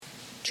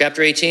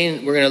Chapter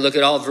 18, we're going to look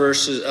at all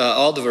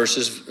the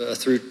verses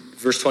through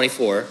verse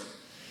 24.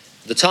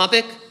 The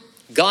topic,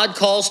 God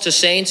calls to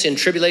saints in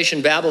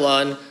tribulation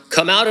Babylon,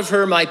 come out of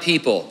her, my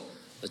people.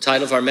 The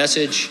title of our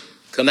message,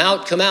 come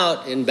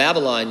out, in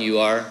Babylon you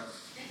are.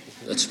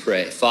 Let's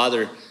pray.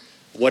 Father,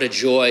 what a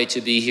joy to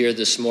be here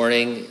this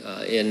morning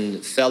in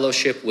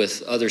fellowship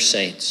with other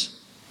saints.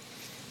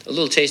 A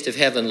little taste of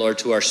heaven, Lord,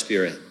 to our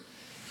spirit.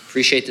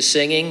 Appreciate the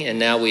singing, and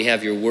now we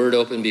have your word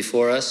open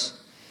before us.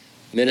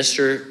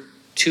 Minister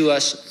to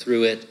us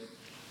through it.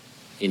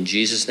 In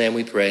Jesus' name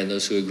we pray, and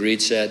those who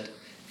agreed said,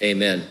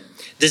 amen.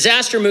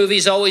 Disaster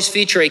movies always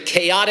feature a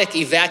chaotic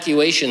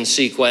evacuation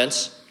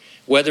sequence,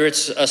 whether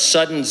it's a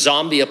sudden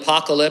zombie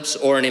apocalypse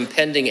or an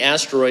impending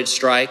asteroid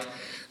strike,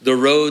 the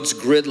roads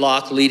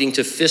gridlock leading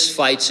to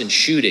fistfights and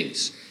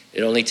shootings.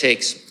 It only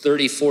takes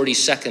 30, 40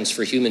 seconds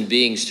for human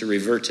beings to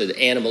revert to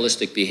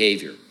animalistic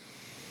behavior.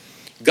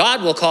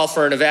 God will call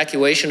for an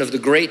evacuation of the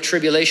great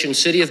tribulation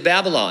city of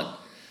Babylon.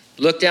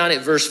 Look down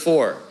at verse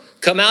 4.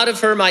 Come out of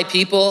her, my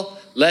people,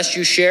 lest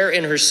you share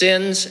in her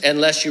sins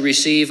and lest you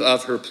receive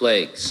of her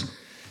plagues.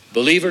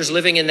 Believers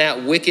living in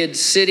that wicked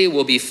city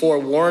will be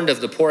forewarned of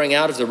the pouring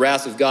out of the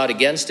wrath of God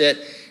against it,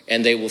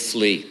 and they will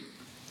flee.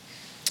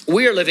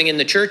 We are living in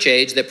the church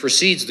age that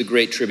precedes the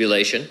Great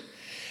Tribulation.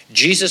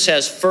 Jesus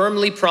has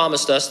firmly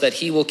promised us that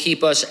he will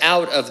keep us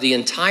out of the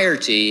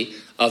entirety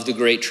of the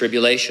Great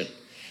Tribulation.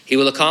 He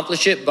will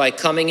accomplish it by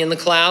coming in the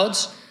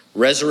clouds,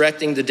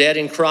 resurrecting the dead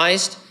in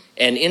Christ,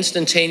 and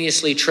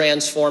instantaneously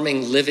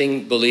transforming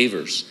living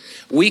believers.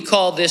 We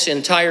call this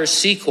entire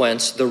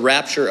sequence the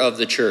rapture of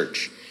the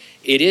church.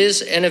 It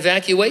is an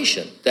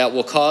evacuation that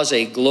will cause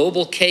a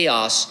global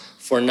chaos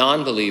for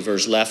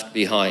non-believers left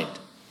behind.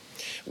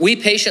 We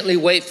patiently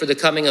wait for the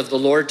coming of the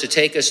Lord to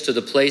take us to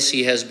the place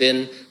he has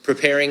been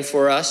preparing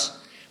for us.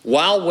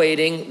 While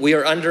waiting, we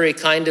are under a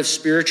kind of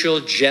spiritual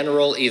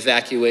general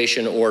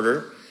evacuation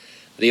order.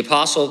 The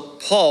Apostle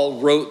Paul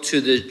wrote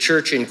to the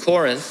church in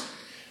Corinth,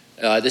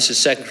 this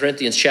is 2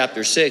 Corinthians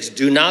chapter 6,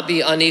 do not be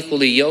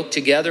unequally yoked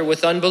together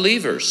with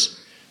unbelievers.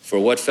 For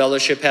what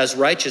fellowship has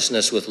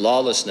righteousness with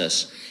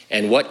lawlessness?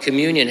 And what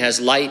communion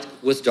has light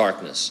with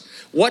darkness?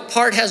 What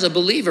part has a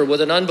believer with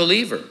an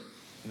unbeliever?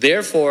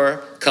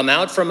 Therefore, come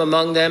out from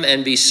among them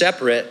and be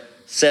separate,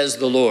 says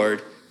the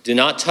Lord. Do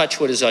not touch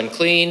what is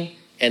unclean,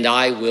 and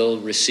I will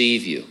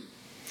receive you.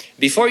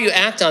 Before you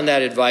act on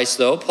that advice,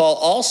 though, Paul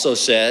also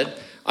said,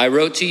 I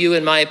wrote to you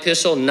in my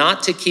epistle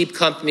not to keep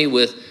company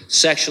with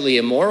sexually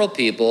immoral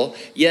people,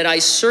 yet I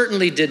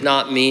certainly did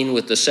not mean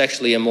with the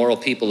sexually immoral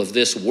people of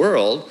this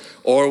world,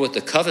 or with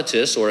the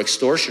covetous or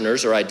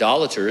extortioners or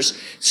idolaters,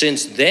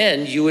 since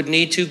then you would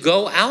need to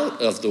go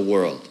out of the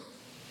world.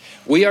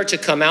 We are to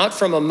come out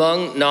from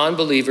among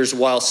non-believers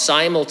while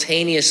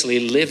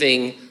simultaneously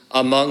living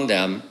among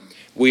them.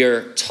 We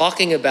are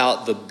talking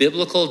about the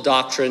biblical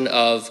doctrine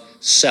of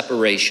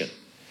separation.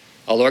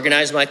 I'll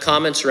organize my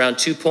comments around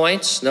 2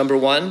 points. Number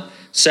 1,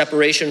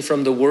 separation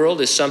from the world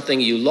is something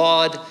you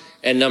laud.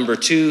 And number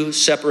 2,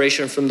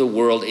 separation from the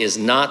world is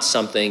not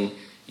something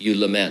you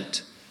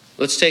lament.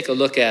 Let's take a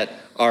look at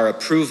our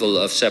approval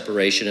of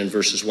separation in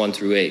verses 1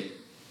 through 8.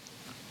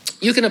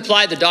 You can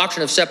apply the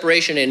doctrine of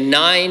separation in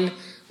 9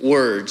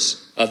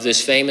 words of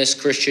this famous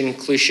Christian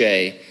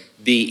cliche,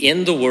 be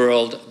in the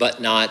world,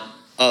 but not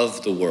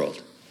of the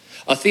world.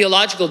 A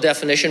theological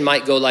definition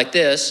might go like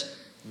this.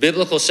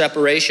 Biblical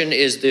separation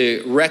is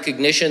the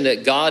recognition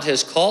that God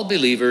has called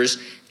believers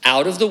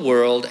out of the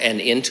world and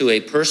into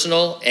a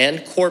personal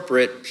and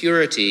corporate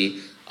purity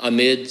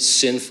amid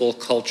sinful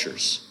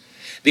cultures.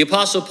 The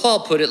Apostle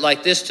Paul put it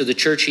like this to the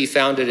church he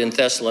founded in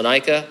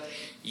Thessalonica.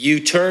 You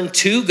turn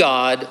to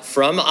God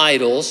from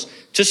idols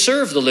to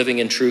serve the living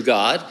and true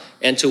God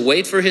and to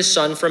wait for his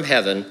Son from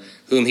heaven,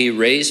 whom he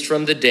raised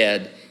from the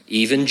dead,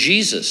 even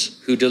Jesus,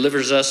 who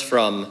delivers us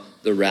from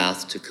the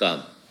wrath to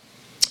come.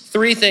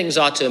 3 things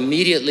ought to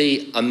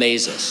immediately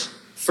amaze us.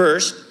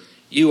 First,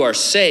 you are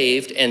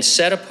saved and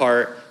set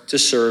apart to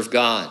serve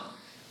God.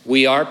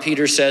 We are,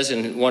 Peter says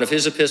in one of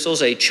his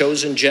epistles, a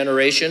chosen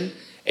generation,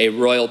 a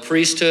royal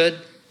priesthood,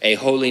 a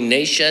holy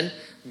nation,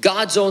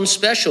 God's own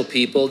special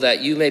people, that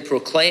you may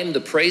proclaim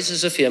the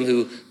praises of him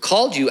who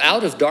called you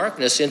out of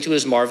darkness into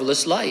his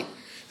marvelous light,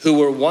 who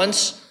were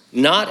once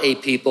not a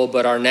people,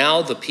 but are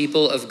now the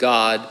people of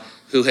God,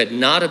 who had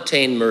not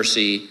obtained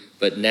mercy,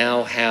 but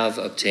now have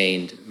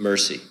obtained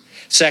mercy.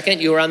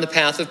 Second, you are on the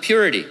path of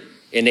purity,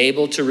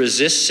 enabled to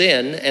resist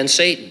sin and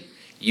Satan.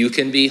 You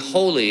can be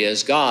holy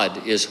as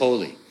God is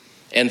holy.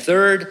 And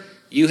third,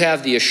 you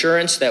have the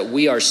assurance that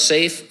we are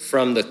safe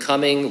from the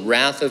coming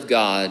wrath of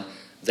God,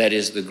 that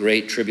is the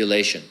great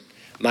tribulation.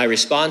 My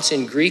response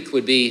in Greek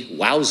would be,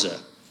 wowza.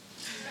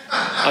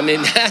 I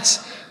mean,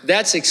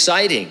 that's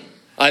exciting.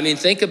 I mean,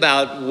 think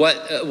about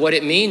what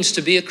it means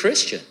to be a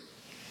Christian.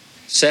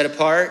 Set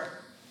apart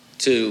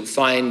to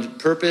find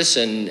purpose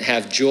and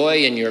have joy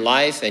in your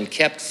life and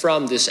kept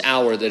from this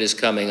hour that is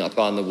coming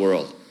upon the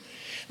world.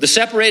 The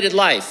separated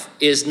life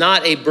is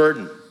not a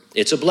burden.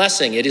 It's a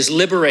blessing. It is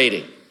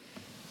liberating.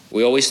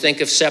 We always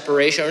think of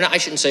separation, or I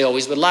shouldn't say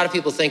always, but a lot of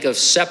people think of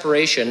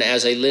separation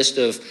as a list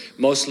of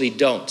mostly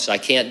don'ts. I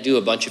can't do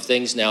a bunch of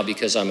things now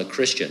because I'm a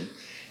Christian.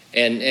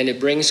 And it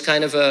brings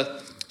kind of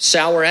a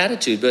sour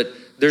attitude, but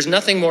there's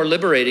nothing more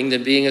liberating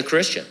than being a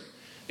Christian.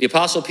 The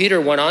Apostle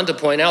Peter went on to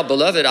point out,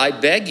 "Beloved, I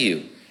beg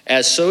you,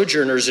 as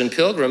sojourners and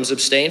pilgrims,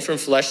 abstain from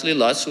fleshly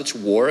lusts which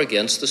war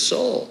against the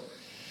soul."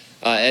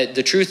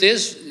 The truth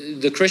is,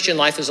 the Christian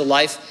life is a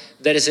life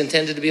that is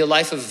intended to be a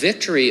life of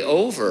victory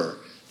over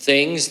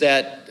things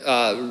that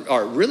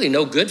are really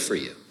no good for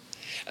you.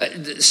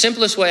 The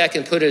simplest way I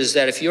can put it is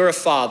that if you're a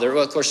father,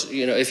 well, of course,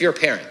 if you're a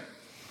parent,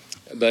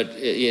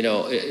 but,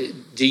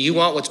 do you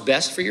want what's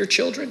best for your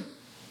children?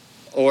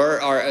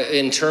 Or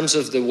in terms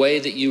of the way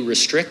that you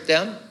restrict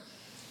them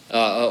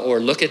or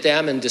look at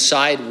them and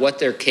decide what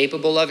they're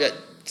capable of?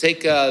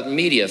 Take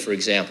media, for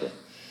example.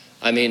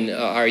 I mean,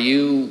 are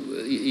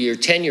your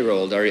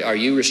 10-year-old, are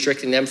you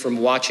restricting them from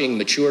watching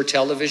mature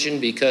television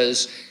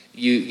because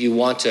you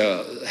want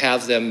to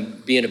have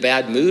them be in a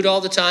bad mood all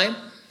the time?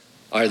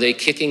 Are they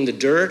kicking the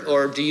dirt,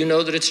 or do you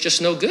know that it's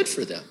just no good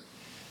for them?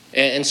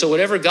 And so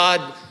whatever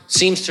God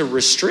seems to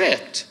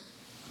restrict,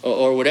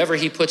 or whatever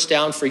he puts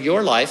down for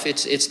your life,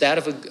 it's that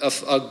of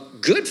a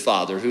good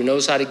father who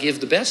knows how to give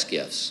the best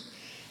gifts.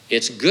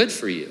 It's good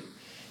for you.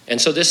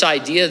 And so this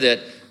idea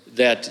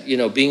that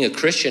being a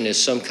Christian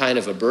is some kind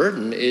of a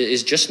burden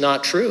is just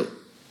not true.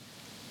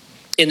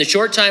 In the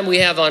short time we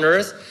have on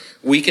earth,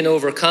 we can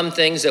overcome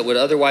things that would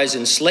otherwise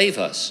enslave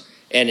us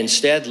and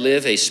instead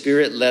live a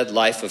spirit-led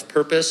life of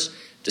purpose,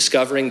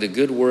 discovering the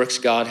good works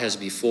God has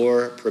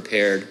before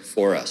prepared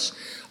for us.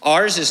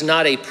 Ours is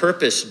not a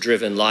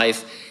purpose-driven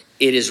life.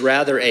 It is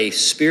rather a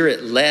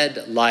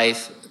spirit-led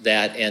life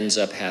that ends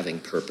up having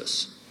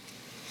purpose.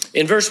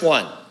 In verse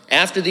 1,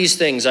 "After these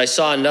things I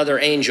saw another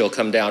angel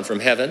come down from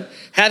heaven,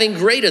 having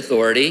great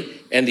authority,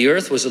 and the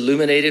earth was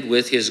illuminated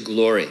with his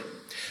glory."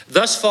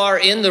 Thus far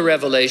in the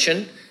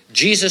Revelation,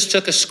 Jesus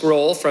took a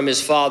scroll from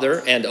his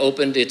Father and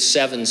opened its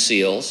 7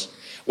 seals.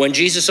 When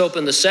Jesus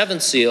opened the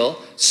 7th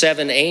seal,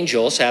 7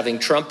 angels having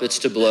trumpets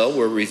to blow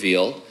were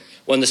revealed.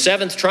 When the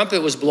 7th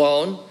trumpet was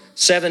blown,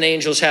 7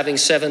 angels having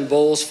 7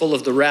 bowls full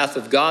of the wrath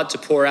of God to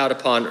pour out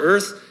upon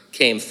earth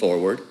came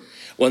forward.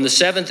 When the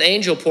 7th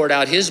angel poured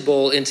out his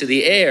bowl into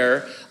the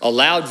air, a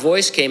loud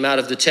voice came out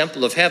of the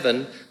temple of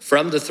heaven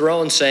from the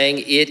throne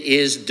saying, "It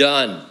is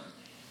done."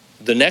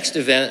 The next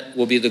event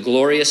will be the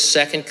glorious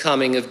second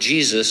coming of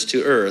Jesus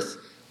to earth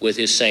with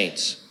his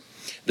saints.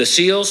 The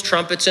seals,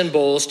 trumpets, and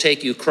bowls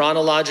take you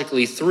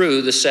chronologically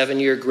through the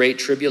 7-year Great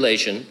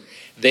Tribulation.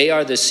 They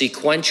are the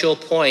sequential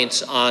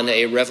points on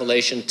a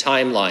Revelation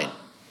timeline.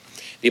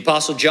 The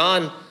Apostle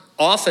John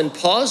often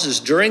pauses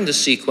during the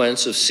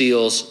sequence of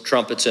seals,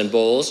 trumpets, and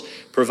bowls,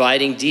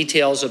 providing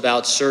details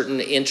about certain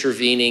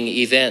intervening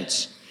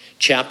events.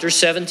 Chapter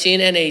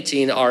 17 and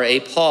 18 are a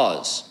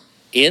pause.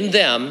 In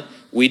them,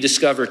 we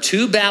discover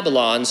 2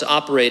 Babylons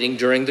operating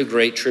during the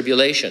Great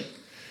Tribulation.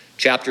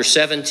 Chapter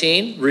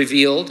 17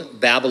 revealed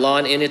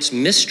Babylon in its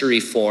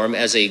mystery form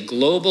as a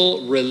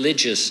global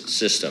religious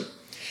system.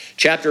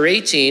 Chapter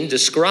 18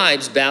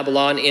 describes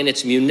Babylon in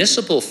its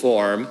municipal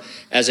form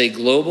as a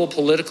global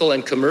political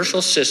and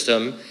commercial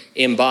system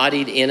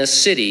embodied in a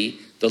city,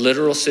 the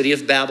literal city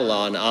of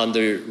Babylon on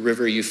the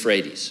river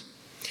Euphrates.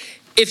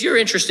 If you're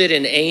interested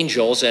in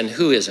angels, and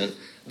who isn't,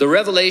 the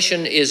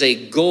Revelation is a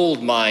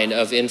gold mine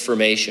of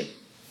information.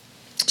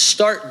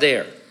 Start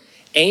there.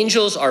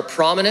 Angels are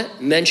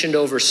prominent, mentioned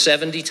over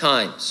 70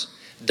 times.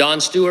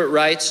 Don Stewart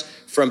writes,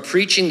 "From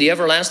preaching the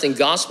everlasting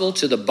gospel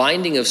to the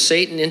binding of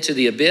Satan into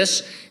the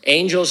abyss,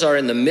 angels are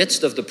in the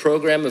midst of the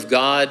program of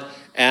God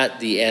at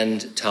the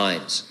end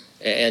times."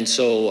 And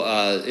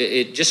so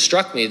it just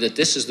struck me that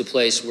this is the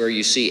place where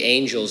you see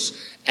angels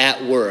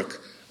at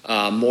work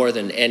more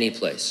than any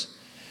place.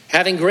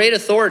 Having great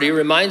authority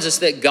reminds us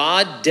that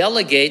God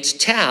delegates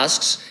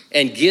tasks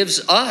and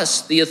gives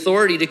us the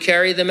authority to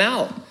carry them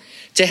out.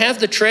 To have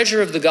the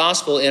treasure of the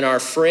gospel in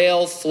our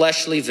frail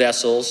fleshly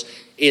vessels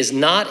is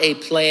not a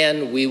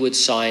plan we would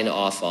sign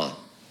off on.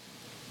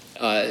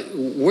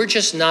 We're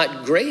just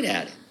not great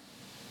at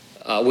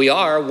it. We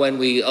are when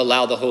we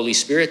allow the Holy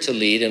Spirit to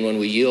lead and when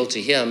we yield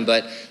to him.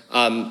 But,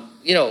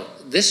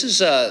 this is,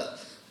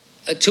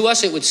 to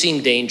us it would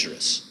seem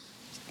dangerous,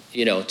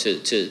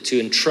 to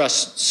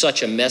entrust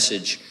such a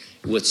message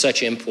with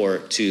such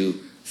import to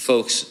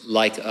folks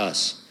like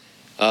us.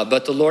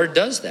 But the Lord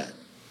does that.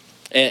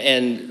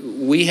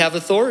 And we have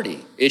authority.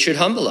 It should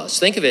humble us.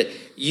 Think of it.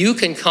 You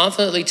can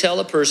confidently tell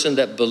a person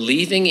that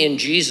believing in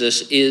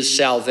Jesus is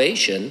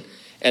salvation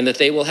and that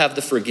they will have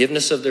the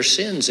forgiveness of their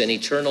sins and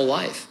eternal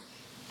life.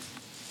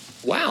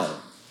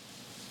 Wow.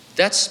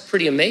 That's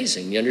pretty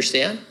amazing. You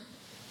understand?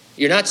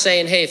 You're not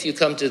saying, hey, if you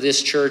come to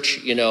this church,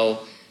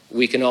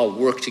 we can all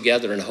work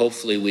together and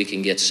hopefully we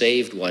can get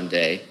saved one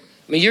day.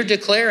 I mean, you're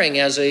declaring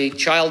as a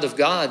child of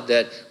God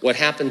that what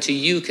happened to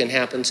you can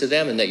happen to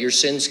them and that your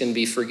sins can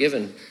be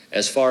forgiven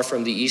as far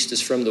from the east as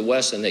from the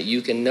west and that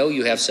you can know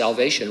you have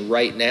salvation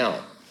right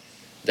now.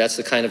 That's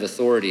the kind of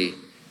authority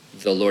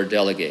the Lord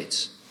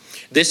delegates.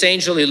 This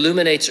angel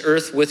illuminates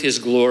earth with his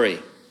glory.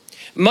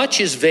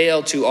 Much is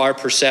veiled to our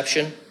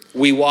perception.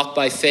 We walk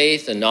by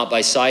faith and not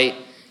by sight.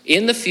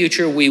 In the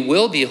future, we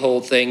will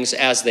behold things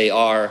as they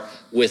are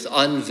with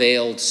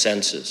unveiled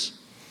senses.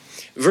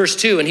 Verse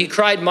 2, and he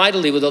cried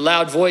mightily with a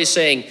loud voice,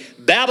 saying,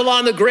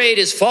 Babylon the Great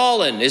is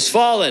fallen,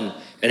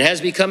 and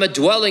has become a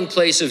dwelling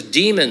place of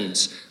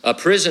demons, a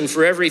prison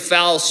for every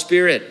foul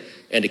spirit,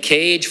 and a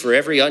cage for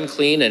every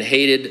unclean and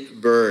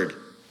hated bird.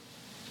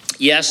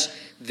 Yes,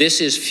 this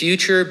is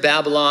future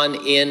Babylon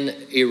in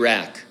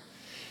Iraq,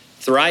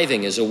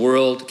 thriving as a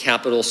world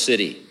capital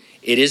city.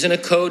 It isn't a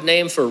code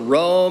name for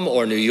Rome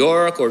or New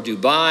York or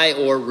Dubai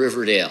or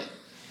Riverdale.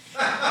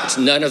 It's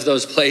none of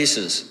those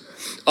places.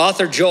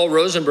 Author Joel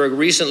Rosenberg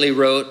recently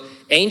wrote,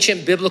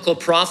 ancient biblical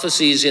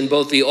prophecies in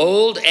both the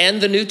Old and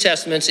the New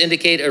Testaments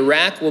indicate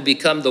Iraq will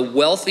become the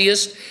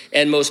wealthiest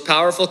and most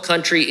powerful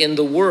country in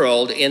the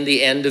world in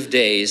the end of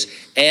days,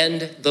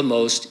 and the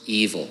most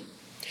evil.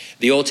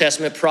 The Old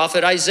Testament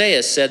prophet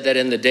Isaiah said that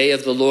in the day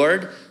of the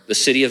Lord, the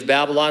city of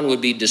Babylon would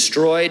be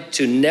destroyed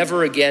to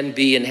never again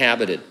be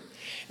inhabited.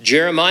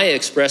 Jeremiah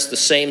expressed the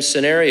same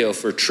scenario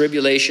for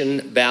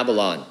tribulation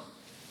Babylon.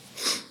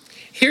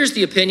 Here's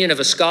the opinion of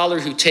a scholar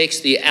who takes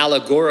the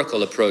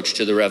allegorical approach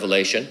to the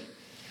Revelation.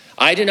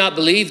 I do not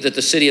believe that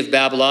the city of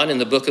Babylon in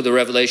the book of the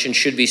Revelation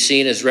should be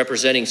seen as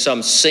representing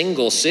some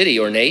single city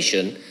or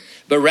nation,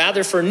 but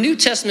rather for New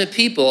Testament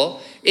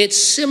people, it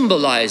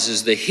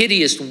symbolizes the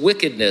hideous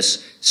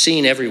wickedness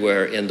seen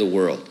everywhere in the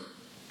world.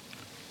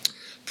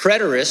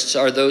 Preterists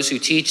are those who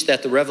teach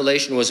that the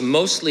Revelation was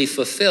mostly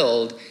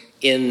fulfilled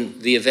in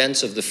the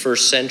events of the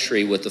first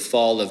century with the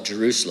fall of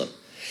Jerusalem.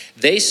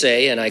 They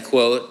say, and I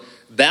quote,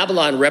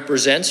 Babylon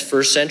represents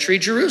first century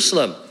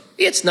Jerusalem.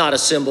 It's not a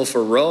symbol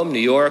for Rome, New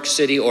York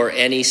City, or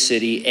any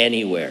city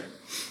anywhere.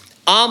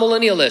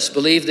 Amillennialists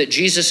believe that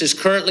Jesus is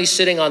currently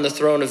sitting on the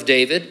throne of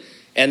David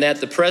and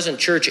that the present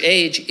church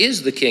age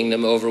is the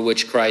kingdom over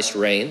which Christ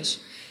reigns.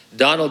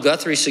 Donald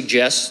Guthrie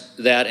suggests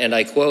that, and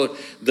I quote,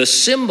 the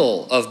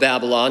symbol of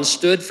Babylon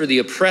stood for the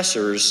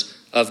oppressors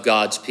of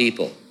God's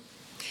people.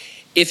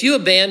 If you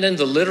abandon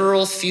the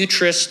literal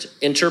futurist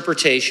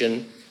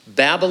interpretation,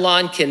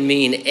 Babylon can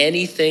mean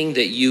anything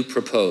that you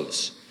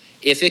propose.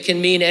 If it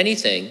can mean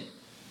anything,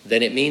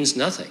 then it means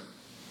nothing.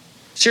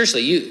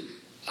 Seriously,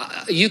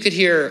 you could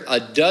hear a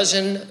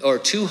dozen or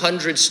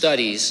 200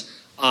 studies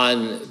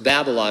on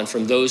Babylon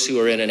from those who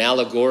are in an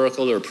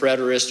allegorical or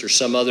preterist or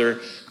some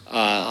other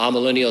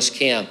amillennialist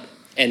camp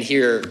and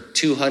hear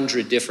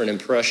 200 different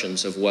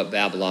impressions of what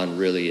Babylon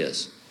really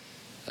is.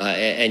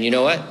 And you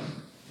know what?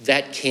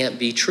 That can't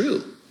be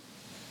true.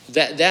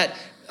 That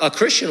a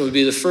Christian would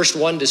be the first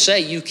one to say,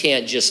 you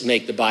can't just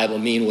make the Bible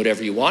mean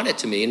whatever you want it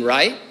to mean,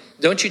 right?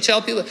 Don't you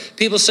tell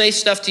people say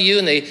stuff to you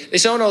and they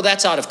say, oh no,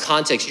 that's out of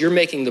context. You're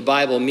making the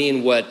Bible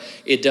mean what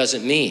it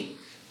doesn't mean.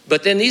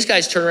 But then these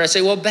guys turn around and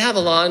say, well,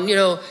 Babylon,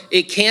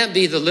 it can't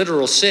be the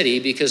literal city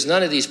because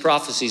none of these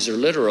prophecies are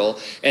literal.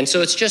 And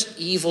so it's just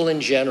evil in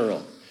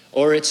general,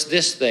 or it's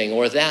this thing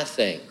or that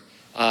thing.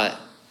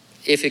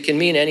 If it can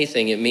mean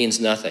anything, it means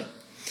nothing.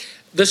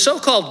 The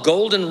so-called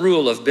golden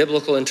rule of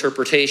biblical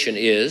interpretation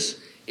is,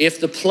 if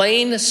the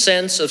plain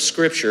sense of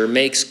Scripture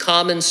makes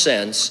common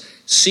sense,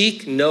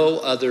 seek no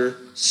other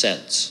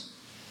sense.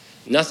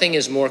 Nothing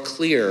is more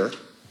clear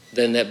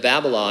than that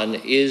Babylon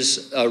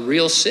is a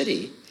real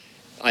city.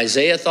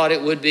 Isaiah thought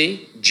it would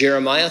be,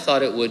 Jeremiah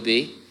thought it would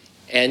be,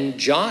 and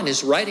John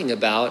is writing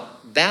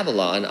about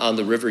Babylon on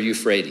the river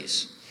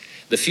Euphrates.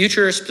 The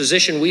futurist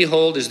position we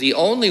hold is the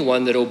only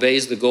one that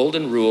obeys the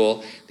golden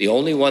rule, the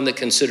only one that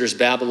considers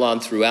Babylon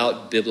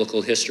throughout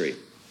biblical history.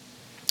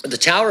 The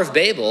Tower of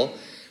Babel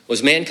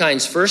was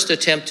mankind's first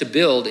attempt to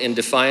build in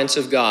defiance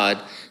of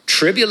God.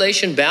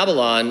 Tribulation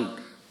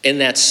Babylon in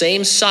that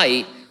same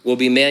site will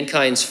be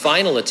mankind's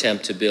final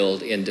attempt to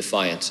build in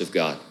defiance of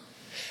God.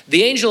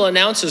 The angel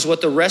announces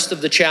what the rest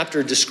of the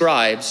chapter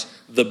describes,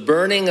 the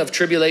burning of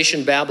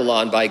tribulation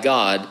Babylon by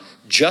God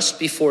just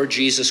before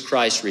Jesus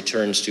Christ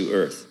returns to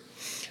earth.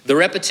 The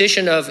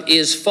repetition of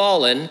is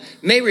fallen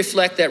may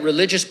reflect that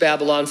religious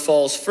Babylon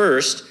falls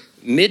first,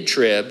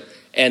 mid-trib,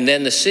 and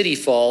then the city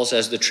falls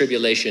as the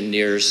tribulation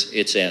nears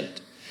its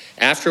end.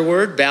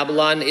 Afterward,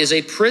 Babylon is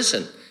a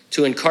prison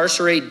to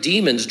incarcerate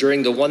demons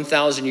during the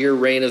 1,000-year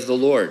reign of the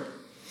Lord.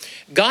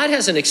 God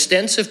has an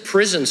extensive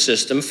prison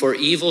system for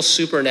evil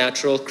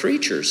supernatural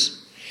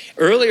creatures.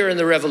 Earlier in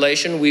the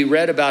Revelation, we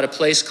read about a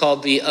place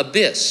called the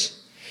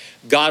Abyss.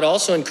 God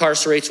also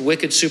incarcerates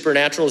wicked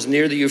supernaturals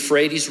near the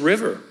Euphrates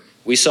River.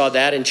 We saw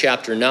that in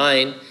chapter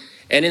 9.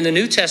 And in the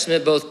New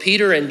Testament, both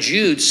Peter and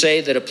Jude say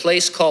that a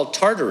place called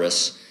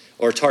Tartarus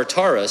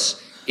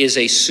is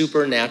a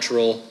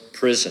supernatural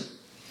prison.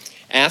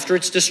 After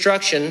its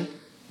destruction,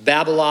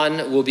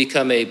 Babylon will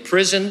become a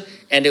prison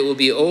and it will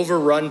be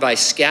overrun by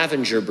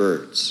scavenger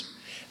birds.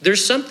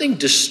 There's something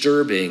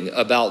disturbing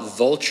about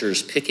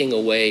vultures picking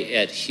away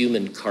at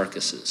human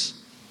carcasses.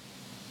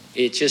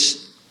 It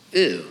just,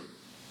 ew.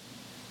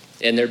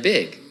 And they're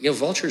big.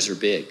 Vultures are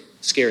big,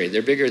 scary.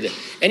 They're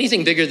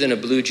anything bigger than a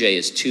blue jay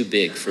is too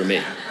big for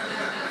me.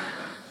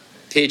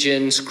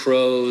 Pigeons,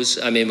 crows.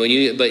 I mean,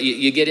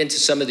 you get into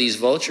some of these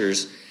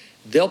vultures,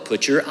 they'll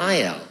put your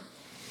eye out.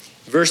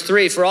 Verse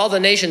 3, for all the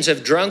nations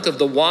have drunk of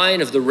the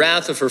wine of the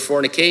wrath of her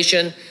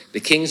fornication. The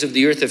kings of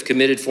the earth have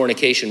committed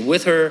fornication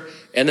with her,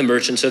 and the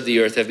merchants of the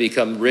earth have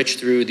become rich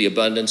through the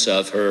abundance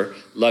of her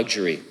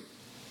luxury.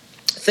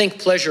 Think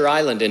Pleasure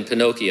Island in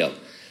Pinocchio.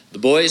 The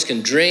boys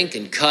can drink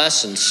and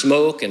cuss and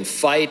smoke and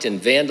fight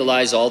and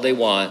vandalize all they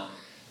want.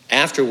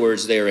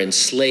 Afterwards, they are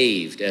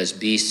enslaved as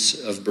beasts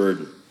of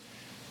burden.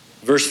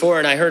 Verse 4,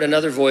 and I heard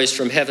another voice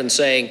from heaven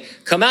saying,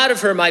 come out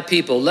of her, my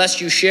people,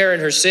 lest you share in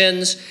her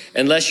sins,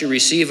 and lest you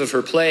receive of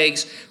her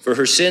plagues, for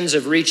her sins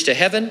have reached to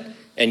heaven,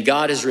 and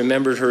God has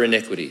remembered her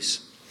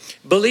iniquities.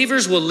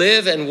 Believers will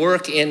live and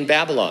work in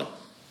Babylon.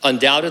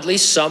 Undoubtedly,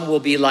 some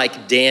will be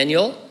like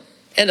Daniel,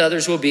 and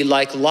others will be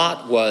like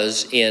Lot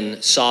was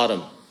in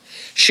Sodom.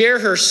 Share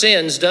her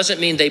sins doesn't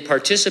mean they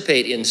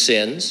participate in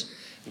sins.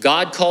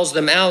 God calls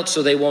them out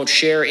so they won't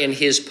share in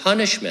his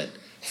punishment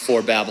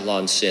for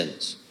Babylon's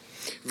sins.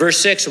 Verse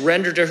 6,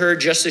 render to her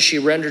just as she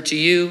rendered to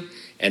you,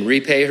 and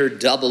repay her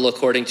double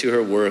according to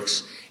her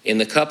works. In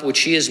the cup which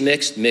she has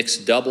mixed, mix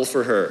double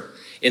for her.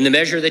 In the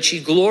measure that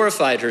she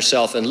glorified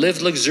herself and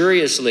lived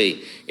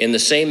luxuriously, in the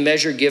same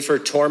measure give her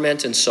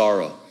torment and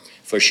sorrow.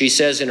 For she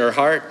says in her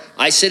heart,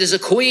 I sit as a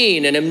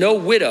queen and am no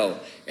widow,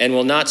 and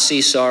will not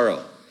see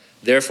sorrow.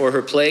 Therefore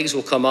her plagues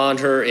will come on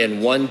her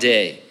in one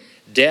day,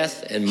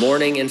 death and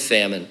mourning and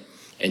famine,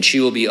 and she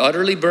will be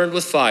utterly burned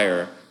with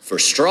fire, for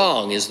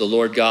strong is the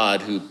Lord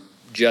God who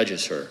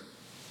judges her.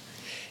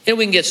 And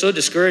we can get so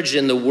discouraged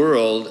in the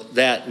world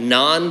that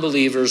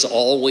non-believers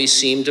always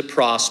seem to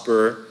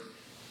prosper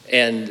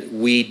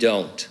and we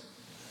don't.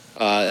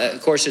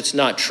 Of course, it's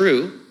not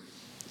true.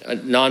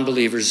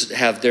 Non-believers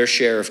have their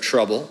share of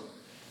trouble.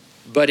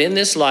 But in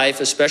this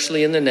life,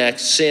 especially in the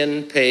next,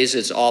 sin pays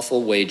its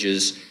awful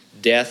wages,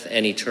 death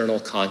and eternal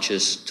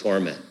conscious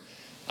torment.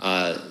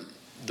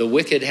 The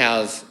wicked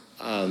have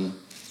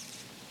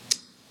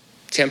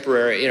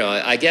temporary,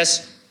 I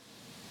guess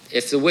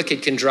if the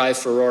wicked can drive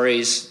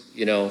Ferraris,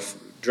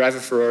 drive a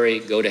Ferrari,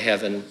 go to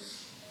heaven,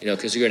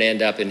 because you're going to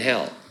end up in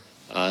hell.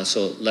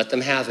 So let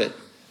them have it.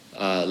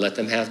 Let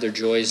them have their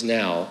joys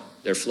now,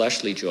 their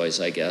fleshly joys,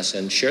 I guess,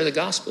 and share the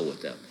gospel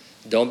with them.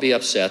 Don't be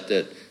upset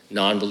that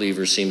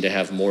non-believers seem to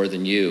have more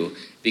than you,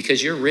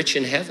 because you're rich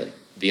in heaven,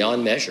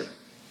 beyond measure.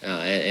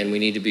 And we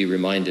need to be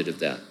reminded of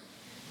that.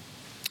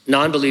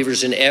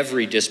 Non-believers in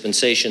every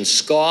dispensation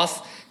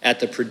scoff at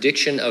the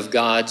prediction of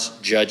God's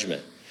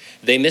judgment.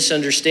 They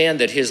misunderstand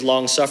that his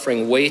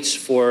long-suffering waits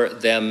for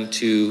them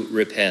to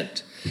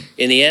repent.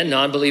 In the end,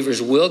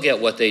 non-believers will get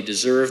what they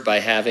deserve by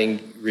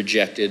having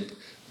rejected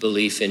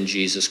belief in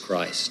Jesus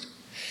Christ.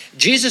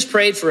 Jesus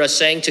prayed for us,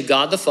 saying to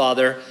God the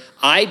Father,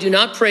 I do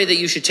not pray that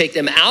you should take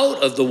them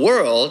out of the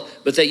world,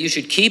 but that you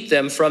should keep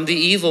them from the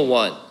evil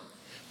one.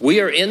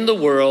 We are in the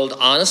world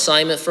on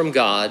assignment from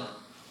God.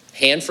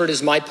 Hanford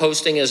is my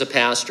posting as a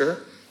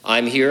pastor.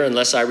 I'm here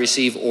unless I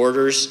receive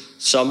orders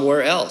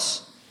somewhere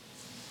else.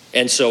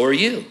 And so are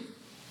you.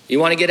 You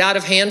want to get out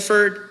of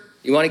Hanford?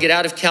 You want to get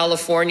out of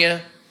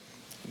California?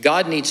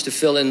 God needs to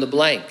fill in the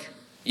blank.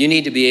 You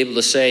need to be able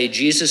to say,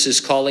 Jesus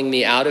is calling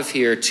me out of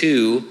here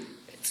to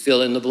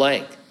fill in the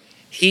blank.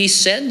 He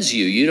sends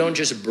you. You don't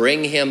just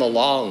bring him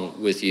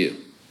along with you.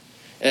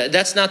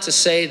 That's not to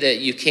say that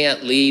you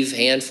can't leave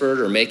Hanford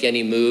or make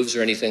any moves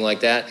or anything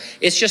like that.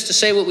 It's just to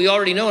say what we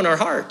already know in our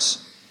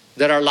hearts,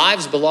 that our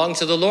lives belong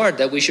to the Lord,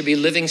 that we should be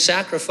living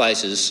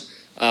sacrifices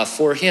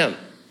for him.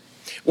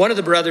 One of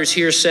the brothers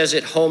here says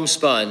it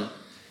homespun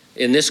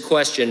in this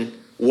question,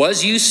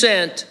 was you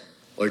sent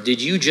or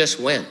did you just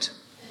went?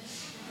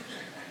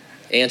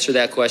 Answer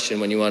that question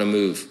when you want to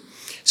move.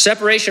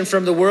 Separation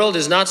from the world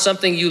is not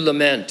something you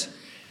lament.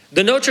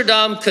 The Notre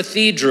Dame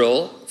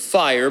Cathedral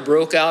fire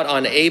broke out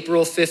on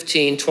April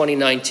 15,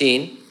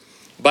 2019.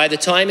 By the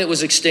time it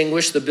was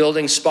extinguished, the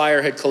building's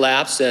spire had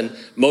collapsed and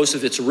most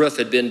of its roof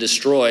had been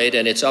destroyed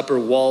and its upper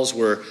walls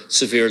were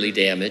severely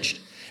damaged.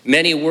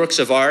 Many works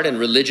of art and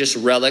religious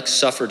relics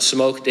suffered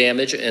smoke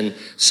damage, and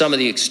some of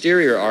the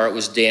exterior art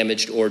was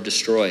damaged or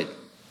destroyed.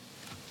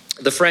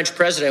 The French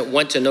president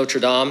went to Notre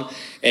Dame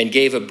and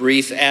gave a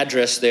brief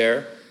address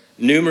there.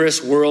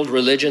 Numerous world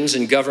religions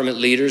and government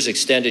leaders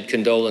extended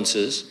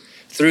condolences.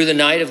 Through the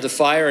night of the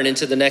fire and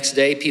into the next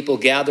day, people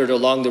gathered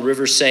along the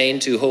River Seine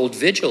to hold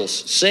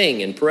vigils,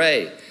 sing, and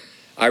pray.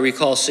 I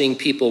recall seeing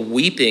people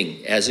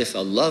weeping as if a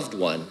loved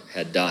one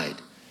had died.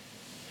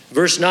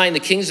 Verse 9, the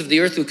kings of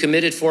the earth who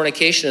committed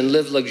fornication and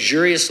lived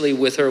luxuriously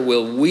with her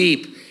will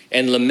weep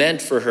and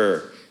lament for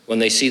her when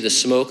they see the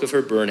smoke of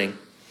her burning,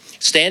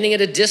 standing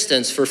at a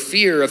distance for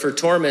fear of her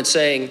torment,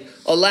 saying,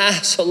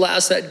 alas,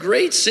 alas, that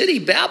great city,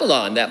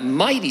 Babylon, that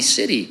mighty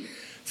city,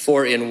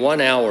 for in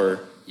 1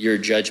 hour your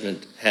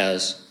judgment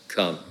has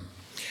come.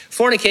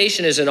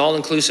 Fornication is an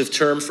all-inclusive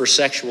term for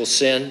sexual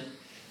sin.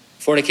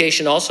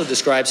 Fornication also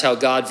describes how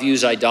God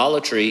views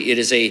idolatry. It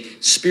is a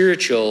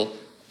spiritual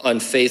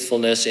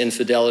unfaithfulness,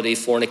 infidelity,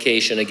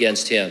 fornication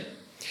against him.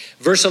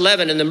 Verse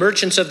 11, and the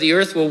merchants of the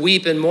earth will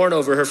weep and mourn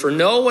over her, for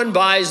no one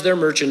buys their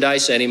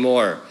merchandise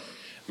anymore.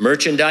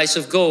 merchandise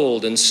of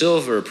gold and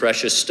silver,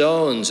 precious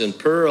stones and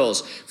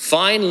pearls,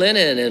 fine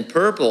linen and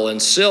purple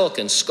and silk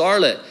and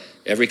scarlet,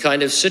 every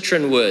kind of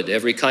citron wood,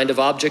 every kind of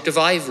object of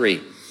ivory,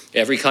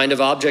 every kind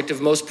of object of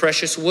most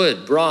precious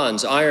wood,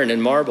 bronze, iron,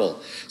 and marble,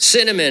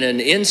 cinnamon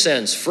and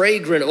incense,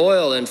 fragrant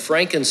oil and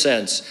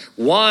frankincense,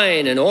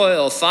 wine and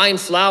oil, fine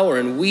flour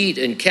and wheat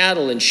and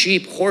cattle and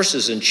sheep,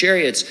 horses and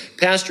chariots,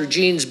 Pastor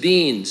Gene's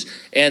beans,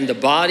 and the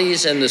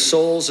bodies and the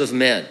souls of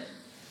men.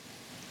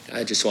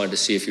 I just wanted to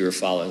see if you were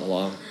following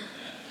along.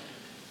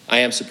 I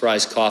am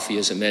surprised coffee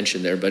isn't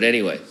mentioned there, but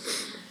anyway.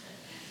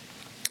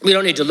 We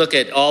don't need to look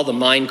at all the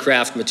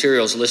Minecraft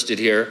materials listed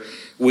here.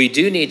 We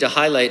do need to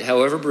highlight,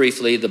 however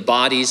briefly, the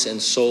bodies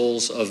and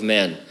souls of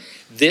men.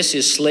 This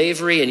is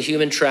slavery and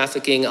human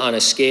trafficking on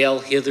a scale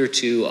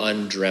hitherto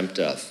undreamt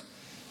of.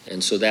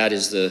 And so that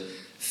is the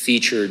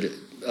featured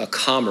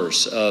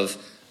commerce of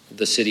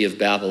the city of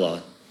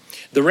Babylon.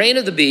 The reign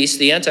of the beast,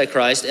 the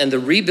Antichrist, and the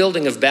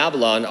rebuilding of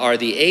Babylon are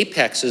the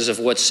apexes of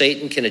what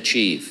Satan can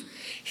achieve.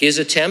 His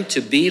attempt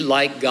to be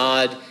like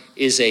God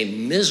is a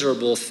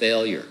miserable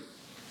failure.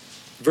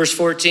 Verse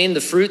 14,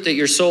 the fruit that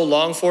your soul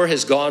longed for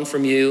has gone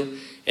from you,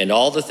 and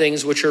all the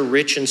things which are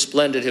rich and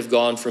splendid have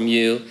gone from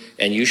you,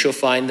 and you shall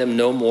find them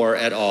no more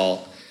at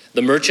all.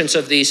 The merchants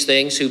of these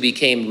things who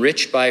became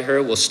rich by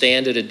her will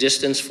stand at a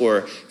distance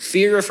for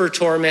fear of her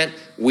torment,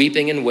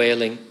 weeping and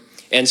wailing,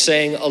 and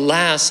saying,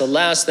 alas,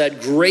 alas,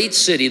 that great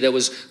city that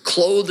was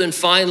clothed in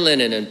fine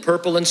linen and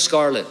purple and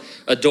scarlet,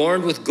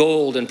 adorned with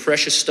gold and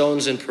precious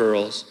stones and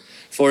pearls.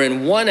 For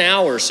in 1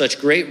 hour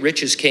such great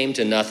riches came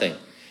to nothing.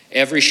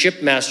 Every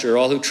shipmaster,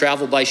 all who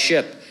travel by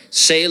ship,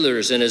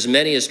 sailors, and as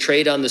many as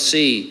trade on the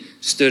sea,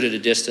 stood at a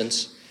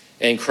distance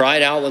and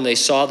cried out when they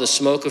saw the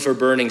smoke of her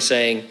burning,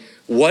 saying,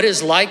 what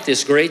is like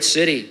this great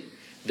city?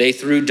 They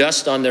threw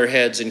dust on their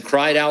heads and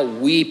cried out,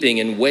 weeping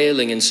and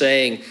wailing and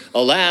saying,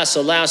 alas,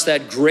 alas,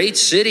 that great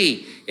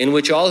city in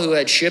which all who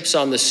had ships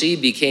on the sea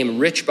became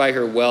rich by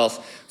her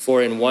wealth,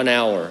 for in 1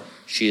 hour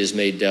she is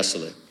made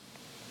desolate.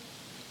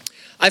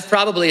 I've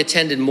probably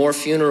attended more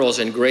funerals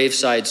and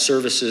graveside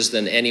services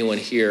than anyone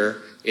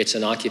here. It's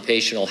an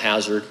occupational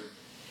hazard.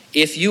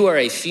 If you are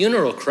a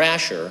funeral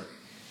crasher,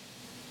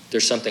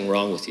 there's something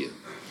wrong with you.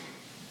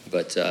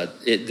 But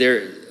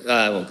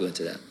I won't go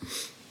into that.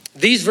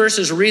 These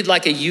verses read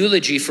like a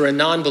eulogy for a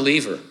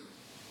non-believer.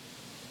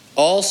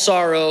 All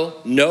sorrow,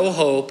 no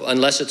hope,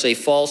 unless it's a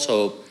false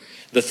hope.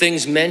 The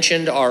things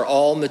mentioned are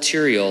all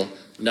material,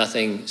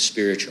 nothing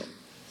spiritual.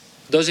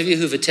 Those of you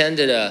who've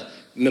attended a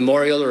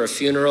memorial or a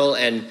funeral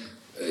and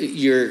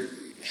you're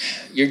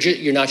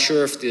not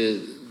sure if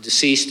the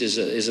deceased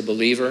is a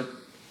believer,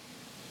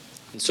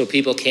 and so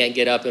people can't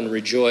get up and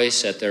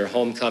rejoice at their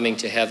homecoming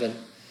to heaven.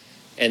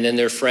 And then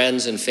their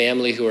friends and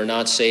family who are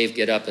not saved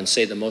get up and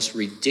say the most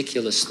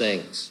ridiculous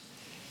things,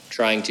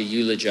 trying to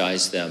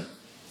eulogize them,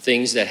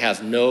 things that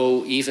have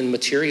no even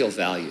material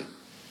value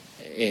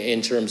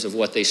in terms of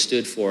what they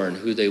stood for and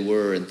who they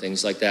were and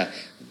things like that.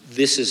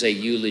 This is a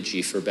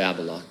eulogy for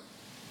Babylon.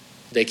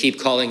 They keep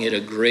calling it a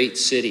great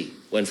city,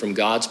 when from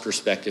God's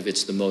perspective,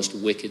 it's the most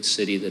wicked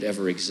city that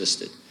ever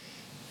existed.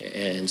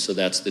 And so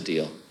that's the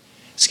deal.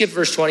 Skip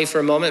verse 20 for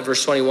a moment.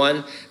 Verse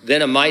 21,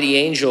 then a mighty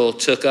angel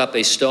took up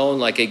a stone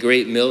like a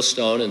great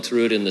millstone and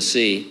threw it in the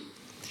sea.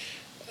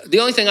 The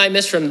only thing I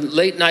missed from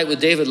Late Night with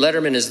David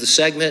Letterman is the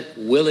segment,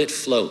 Will It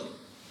Float?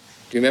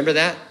 Do you remember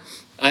that?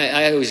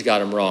 I always got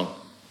them wrong.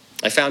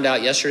 I found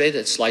out yesterday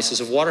that slices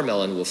of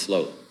watermelon will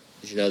float.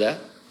 Did you know that?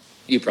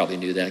 You probably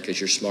knew that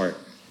because you're smart.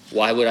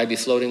 Why would I be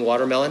floating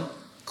watermelon?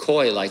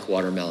 Koi like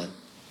watermelon.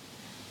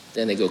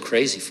 Then they go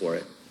crazy for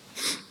it.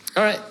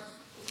 All right,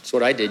 that's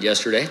what I did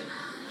yesterday.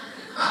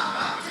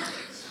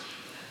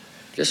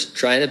 Just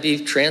trying to be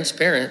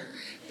transparent.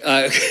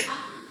 This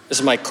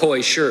is my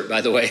Koi shirt,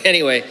 by the way.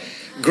 Anyway,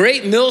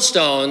 great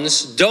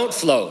millstones don't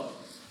float.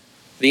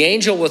 The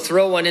angel will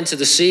throw one into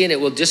the sea and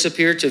it will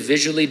disappear to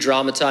visually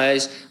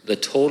dramatize the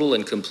total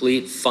and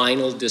complete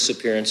final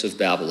disappearance of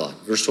Babylon.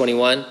 Verse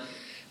 21,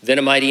 then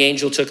a mighty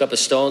angel took up a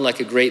stone like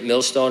a great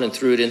millstone and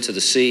threw it into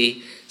the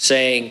sea,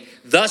 saying,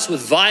 thus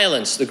with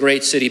violence the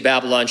great city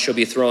Babylon shall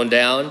be thrown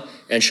down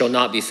and shall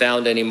not be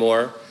found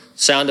anymore.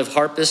 Sound of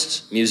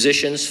harpists,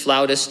 musicians,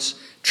 flautists,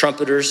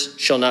 trumpeters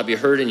shall not be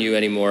heard in you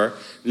anymore.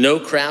 No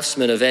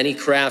craftsman of any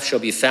craft shall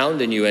be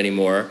found in you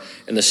anymore,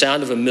 and the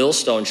sound of a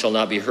millstone shall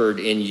not be heard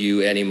in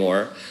you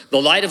anymore.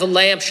 The light of a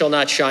lamp shall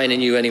not shine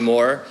in you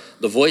anymore.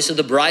 The voice of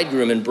the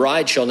bridegroom and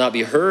bride shall not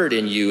be heard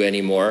in you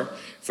anymore.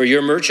 For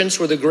your merchants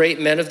were the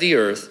great men of the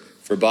earth,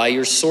 for by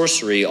your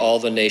sorcery all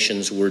the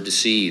nations were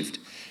deceived.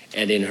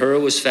 And in her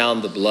was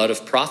found the blood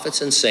of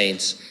prophets and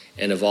saints,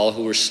 and of all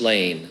who were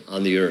slain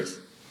on the earth.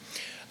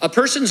 A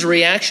person's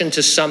reaction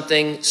to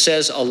something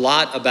says a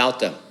lot about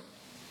them.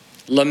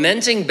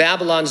 Lamenting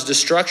Babylon's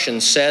destruction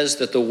says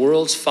that the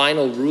world's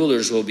final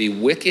rulers will be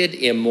wicked,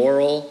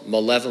 immoral,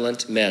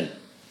 malevolent men.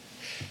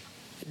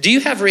 Do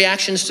you have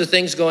reactions to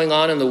things going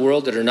on in the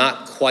world that are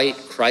not quite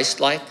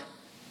Christ-like?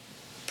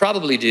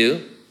 Probably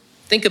do.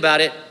 Think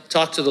about it.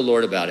 Talk to the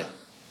Lord about it.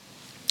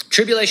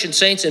 Tribulation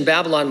saints in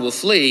Babylon will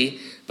flee,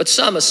 but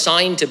some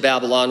assigned to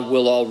Babylon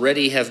will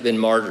already have been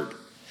martyred.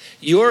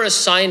 Your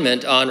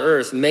assignment on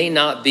earth may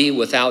not be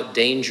without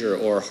danger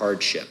or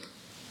hardship.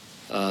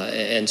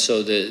 And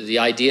so the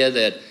idea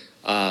that,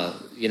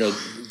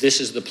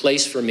 this is the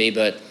place for me,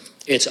 but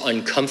it's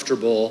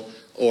uncomfortable,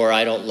 or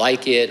I don't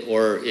like it,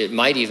 or it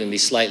might even be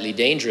slightly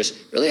dangerous,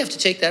 really have to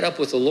take that up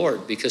with the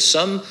Lord, because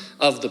some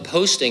of the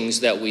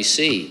postings that we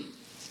see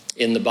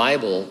in the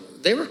Bible,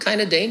 they were kind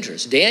of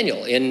dangerous.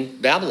 Daniel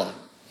in Babylon,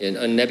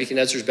 in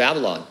Nebuchadnezzar's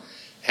Babylon,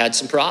 had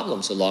some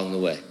problems along the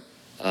way.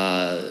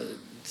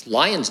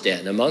 Lion's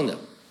den among them,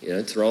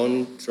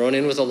 thrown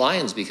in with the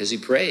lions because he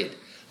prayed.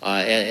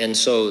 And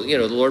so,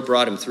 the Lord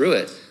brought him through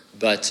it.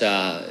 But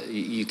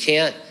you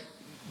can't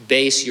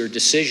base your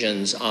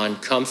decisions on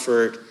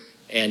comfort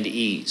and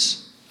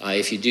ease.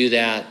 If you do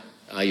that,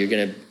 you're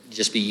going to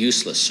just be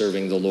useless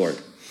serving the Lord.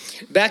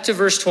 Back to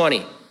verse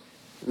 20.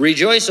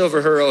 Rejoice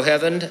over her, O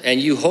heaven,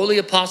 and you holy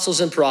apostles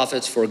and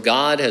prophets, for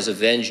God has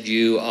avenged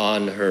you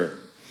on her.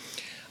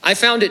 I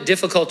found it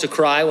difficult to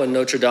cry when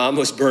Notre Dame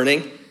was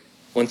burning.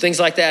 When things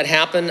like that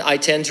happen, I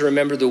tend to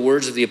remember the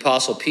words of the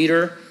Apostle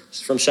Peter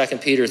from 2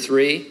 Peter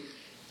 3.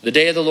 The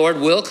day of the Lord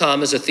will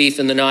come as a thief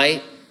in the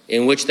night,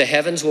 in which the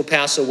heavens will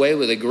pass away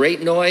with a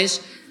great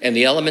noise, and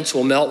the elements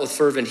will melt with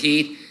fervent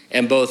heat,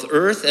 and both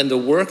earth and the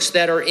works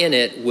that are in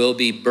it will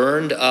be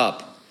burned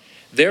up.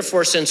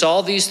 Therefore, since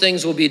all these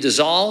things will be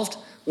dissolved,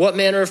 what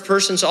manner of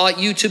persons ought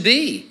you to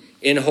be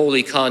in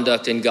holy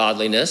conduct and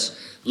godliness,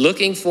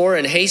 looking for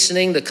and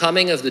hastening the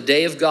coming of the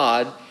day of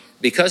God,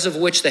 because of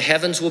which the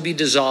heavens will be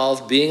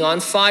dissolved, being on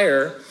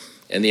fire,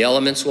 and the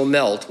elements will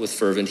melt with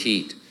fervent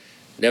heat.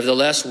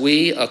 Nevertheless,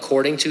 we,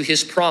 according to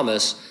his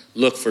promise,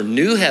 look for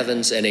new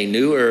heavens and a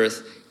new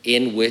earth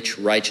in which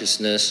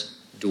righteousness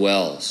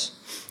dwells.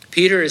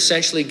 Peter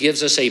essentially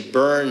gives us a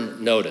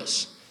burn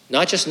notice.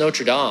 Not just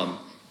Notre Dame,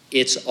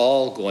 it's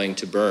all going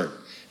to burn.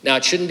 Now,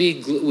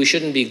 we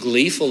shouldn't be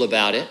gleeful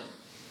about it.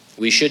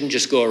 We shouldn't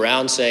just go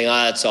around saying,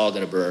 it's all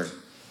going to burn.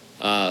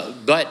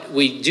 But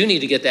we do need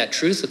to get that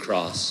truth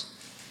across,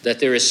 that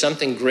there is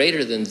something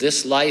greater than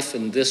this life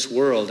and this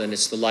world, and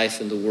it's the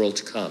life in the world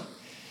to come.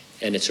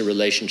 And it's a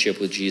relationship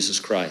with Jesus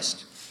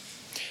Christ.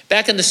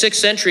 Back in the 6th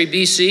century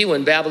BC,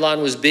 when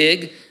Babylon was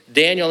big,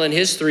 Daniel and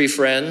his 3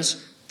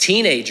 friends,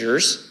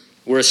 teenagers,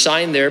 were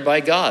assigned there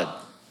by God.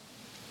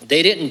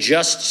 They didn't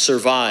just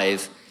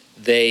survive,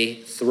 they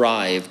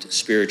thrived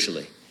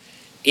spiritually.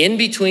 In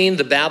between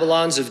the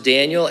Babylons of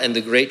Daniel and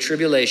the Great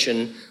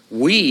Tribulation,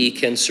 we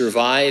can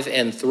survive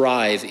and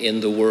thrive in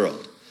the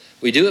world.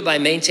 We do it by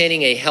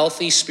maintaining a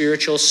healthy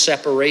spiritual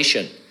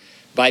separation,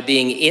 by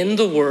being in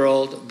the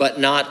world but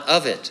not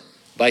of it,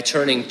 by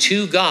turning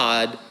to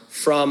God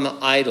from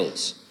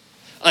idols.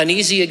 An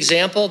easy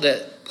example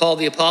that Paul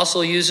the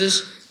Apostle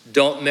uses,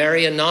 don't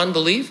marry a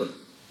non-believer.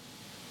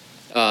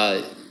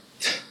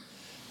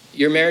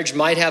 Your marriage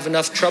might have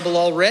enough trouble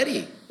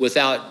already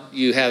without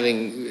you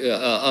having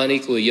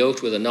unequally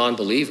yoked with a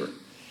non-believer.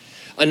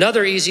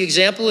 Another easy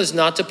example is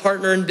not to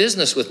partner in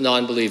business with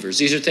non-believers.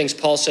 These are things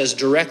Paul says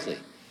directly.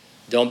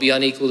 Don't be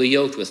unequally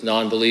yoked with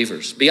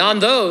non-believers.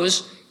 Beyond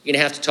those, you're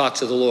going to have to talk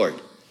to the Lord,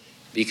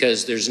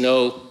 because there's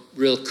no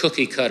real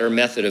cookie-cutter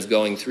method of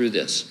going through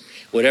this.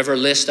 Whatever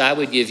list I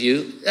would give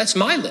you, that's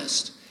my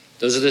list.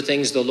 Those are the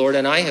things the Lord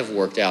and I have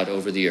worked out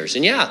over the years.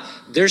 And yeah,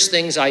 there's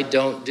things I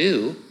don't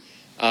do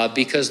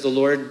because the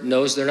Lord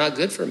knows they're not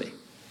good for me.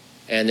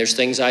 And there's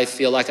things I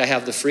feel like I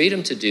have the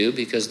freedom to do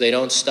because they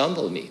don't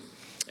stumble me.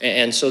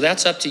 And so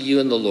that's up to you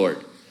and the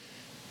Lord.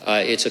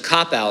 It's a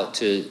cop-out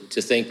to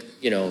think,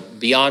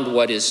 beyond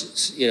what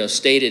is,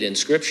 stated in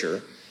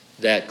Scripture,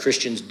 that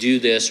Christians do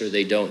this or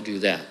they don't do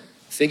that.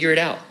 Figure it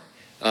out.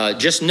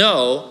 Just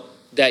know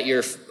that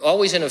you're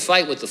always in a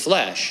fight with the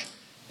flesh,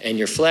 and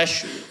your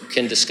flesh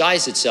can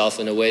disguise itself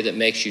in a way that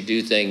makes you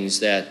do things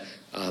that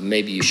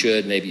maybe you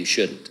should, maybe you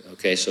shouldn't.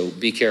 Okay, so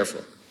be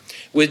careful.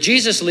 With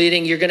Jesus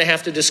leading, you're going to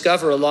have to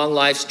discover along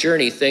life's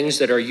journey things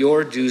that are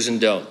your do's and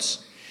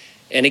don'ts.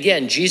 And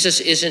again, Jesus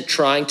isn't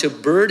trying to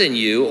burden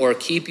you or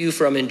keep you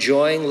from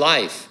enjoying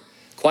life.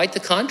 Quite the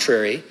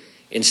contrary.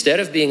 Instead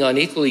of being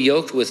unequally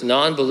yoked with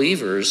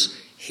non-believers,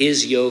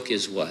 his yoke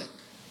is what?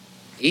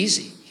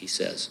 Easy, he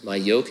says. My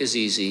yoke is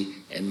easy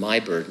and my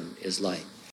burden is light.